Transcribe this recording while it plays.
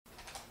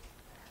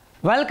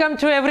Welcome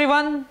to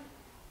everyone.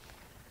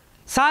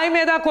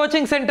 SAIMEDHA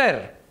Coaching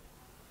Center,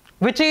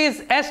 which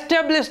is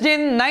established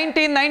in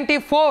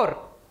 1994.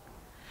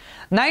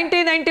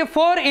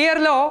 1994 year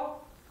lo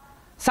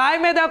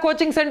SAIMEDHA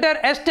Coaching Center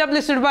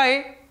established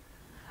by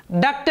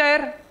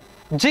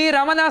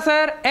Dr.G.Ramana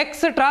sir,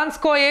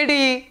 ex-Transco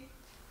ADE.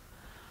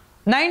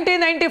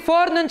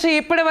 1994 నుంచి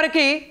ఇప్పటి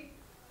వరకు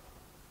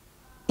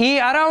ఈ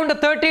around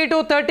 30 to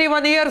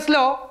 31 years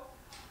లో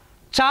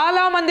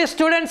చాలా మంది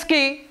students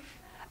కి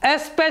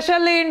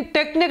especially in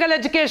technical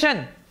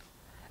education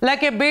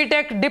like A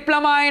BTech,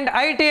 diploma and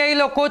ITI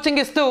లో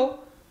coaching ఇస్తూ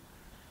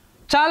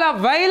చాలా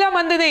వేల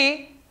మందిని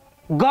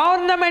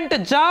గవర్నమెంట్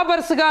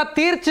జాబర్స్ గా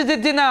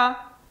తీర్చిదిద్దిన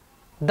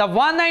the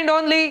one and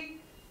only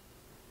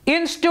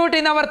institute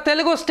in our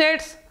Telugu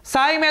states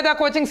సాయిమేధ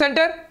coaching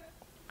centre.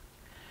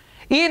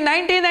 ఈ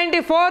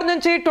 1994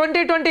 నుంచి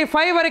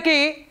 2025 వరకు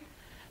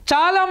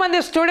చాలామంది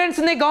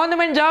స్టూడెంట్స్ని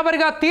గవర్నమెంట్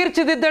జాబర్గా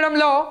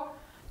తీర్చిదిద్దడంలో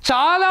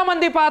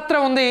చాలామంది పాత్ర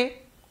ఉంది.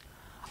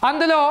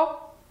 అందులో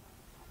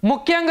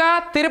ముఖ్యంగా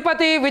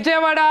తిరుపతి,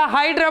 విజయవాడ,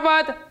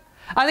 హైదరాబాద్,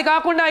 అది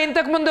కాకుండా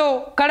ఇంతకుముందు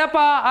కడప,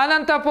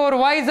 అనంతపూర్,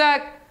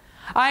 వైజాగ్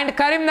అండ్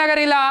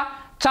కరీంనగర్, ఇలా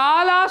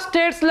చాలా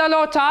స్టేట్స్లలో,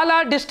 చాలా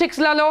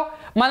డిస్ట్రిక్ట్స్లలో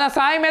మన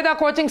సాయిమేధ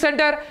కోచింగ్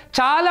సెంటర్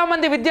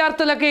చాలామంది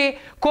విద్యార్థులకి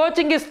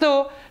కోచింగ్ ఇస్తూ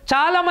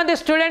చాలామంది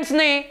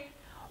స్టూడెంట్స్ని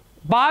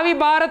భావి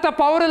భారత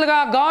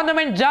పౌరులుగా,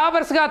 గవర్నమెంట్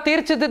జాబర్స్గా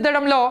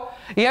తీర్చిదిద్దడంలో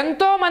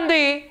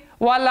ఎంతోమంది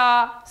వాళ్ళ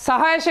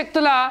సహాయ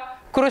శక్తుల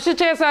కృషి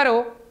చేశారు.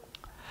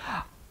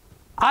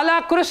 అలా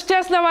కృషి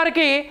చేసిన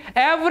వారికి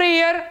every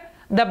year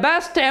the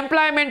best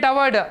employment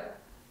award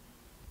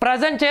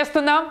present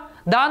చేస్తున్నాం.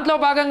 దాంట్లో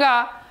భాగంగా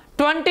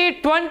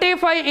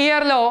 2025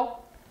 ఇయర్లో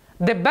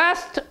the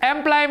best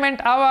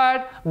employment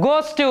award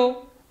goes to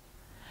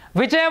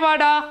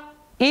Vijayawada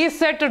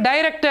ECET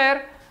director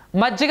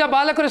మజ్జిగ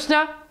Balakrishna.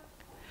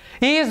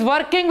 He is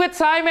working with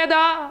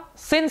SAIMEDHA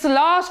since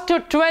last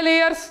 12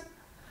 years,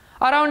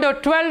 around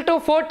 12 to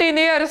 14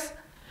 years.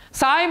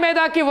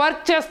 సాయిమేధకి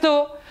work చేస్తూ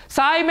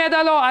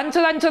సాయిమేధలో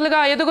అంచెలంచెలుగా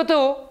ఎదుగుతూ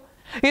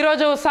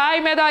ఈరోజు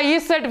సాయిమేధ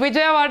ఈసెట్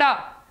విజయవాడ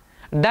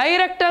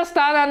డైరెక్టర్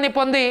స్థానాన్ని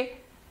పొంది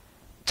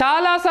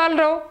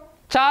చాలాసార్లు,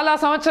 చాలా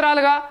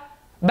సంవత్సరాలుగా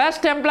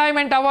బెస్ట్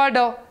ఎంప్లాయ్మెంట్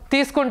అవార్డు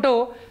తీసుకుంటూ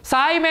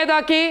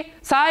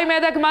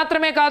సాయిమేధకి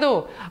మాత్రమే కాదు,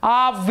 ఆ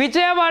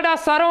విజయవాడ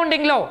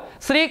సరౌండింగ్లో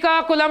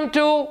శ్రీకాకుళం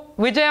టు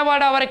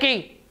విజయవాడ వరకు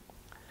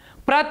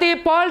ప్రతి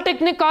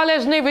పాలిటెక్నిక్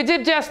కాలేజ్ని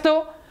విజిట్ చేస్తూ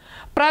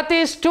ప్రతి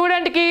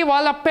స్టూడెంట్కి,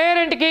 వాళ్ళ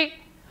పేరెంట్కి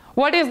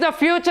what is the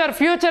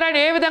future and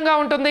ఏ విధంగా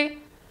ఉంటుంది,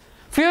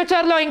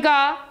 ఫ్యూచర్లో ఇంకా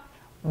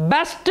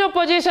బెస్ట్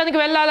పొజిషన్కి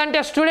వెళ్ళాలంటే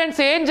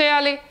స్టూడెంట్స్ ఏం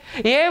చేయాలి,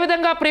 ఏ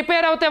విధంగా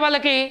ప్రిపేర్ అవుతే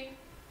వాళ్ళకి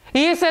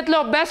ఈ సెట్లో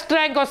బెస్ట్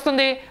ర్యాంక్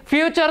వస్తుంది,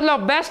 ఫ్యూచర్లో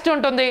బెస్ట్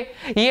ఉంటుంది,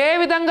 ఏ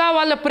విధంగా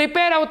వాళ్ళు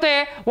ప్రిపేర్ అవుతే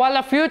వాళ్ళ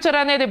ఫ్యూచర్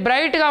అనేది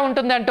బ్రైట్గా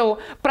ఉంటుంది అంటూ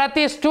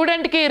ప్రతి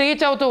స్టూడెంట్కి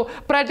రీచ్ అవుతూ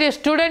ప్రతి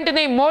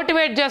స్టూడెంట్ని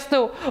మోటివేట్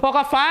చేస్తూ ఒక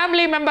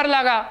ఫ్యామిలీ మెంబర్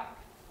లాగా,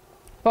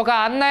 ఒక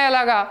అన్నయ్య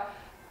లాగా,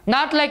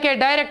 not like A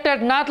director,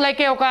 not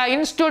like ఏ ఒక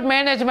ఇన్స్టిట్యూట్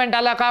మేనేజ్మెంట్,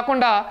 అలా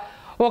కాకుండా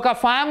ఒక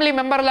ఫ్యామిలీ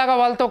మెంబర్ లాగా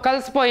వాళ్ళతో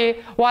కలిసిపోయి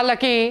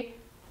వాళ్ళకి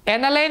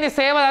ఎనలేని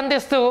సేవలు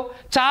అందిస్తూ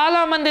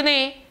చాలామందిని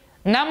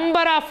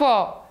నంబర్ ఆఫ్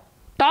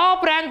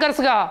టాప్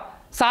ర్యాంకర్స్గా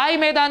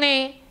సాయిమేధాని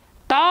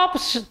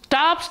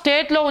టాప్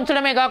స్టేట్లో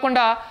ఉంచడమే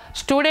కాకుండా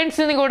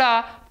స్టూడెంట్స్ని కూడా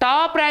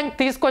టాప్ ర్యాంక్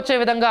తీసుకొచ్చే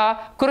విధంగా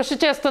కృషి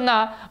చేస్తున్న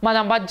మన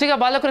మజ్జిగ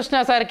బాలకృష్ణ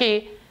సార్కి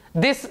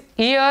this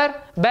year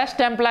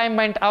best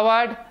employment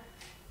award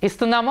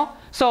ఇస్తున్నాము.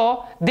 సో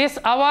దిస్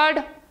అవార్డ్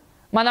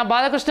మన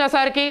బాలకృష్ణ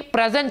సార్కి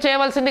ప్రజెంట్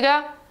చేయవలసిందిగా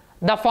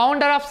the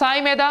founder of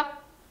సాయిమేధ,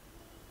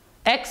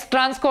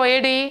 ex-Transco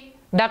ADE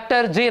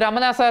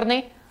Dr.G.Ramana సార్ని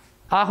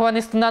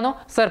ఆహ్వానిస్తున్నాను.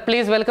 Sir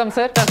please welcome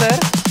sir. Sir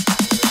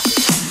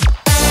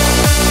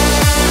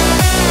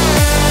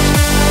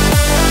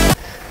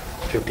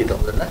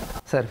 50,000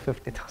 sir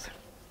 50,000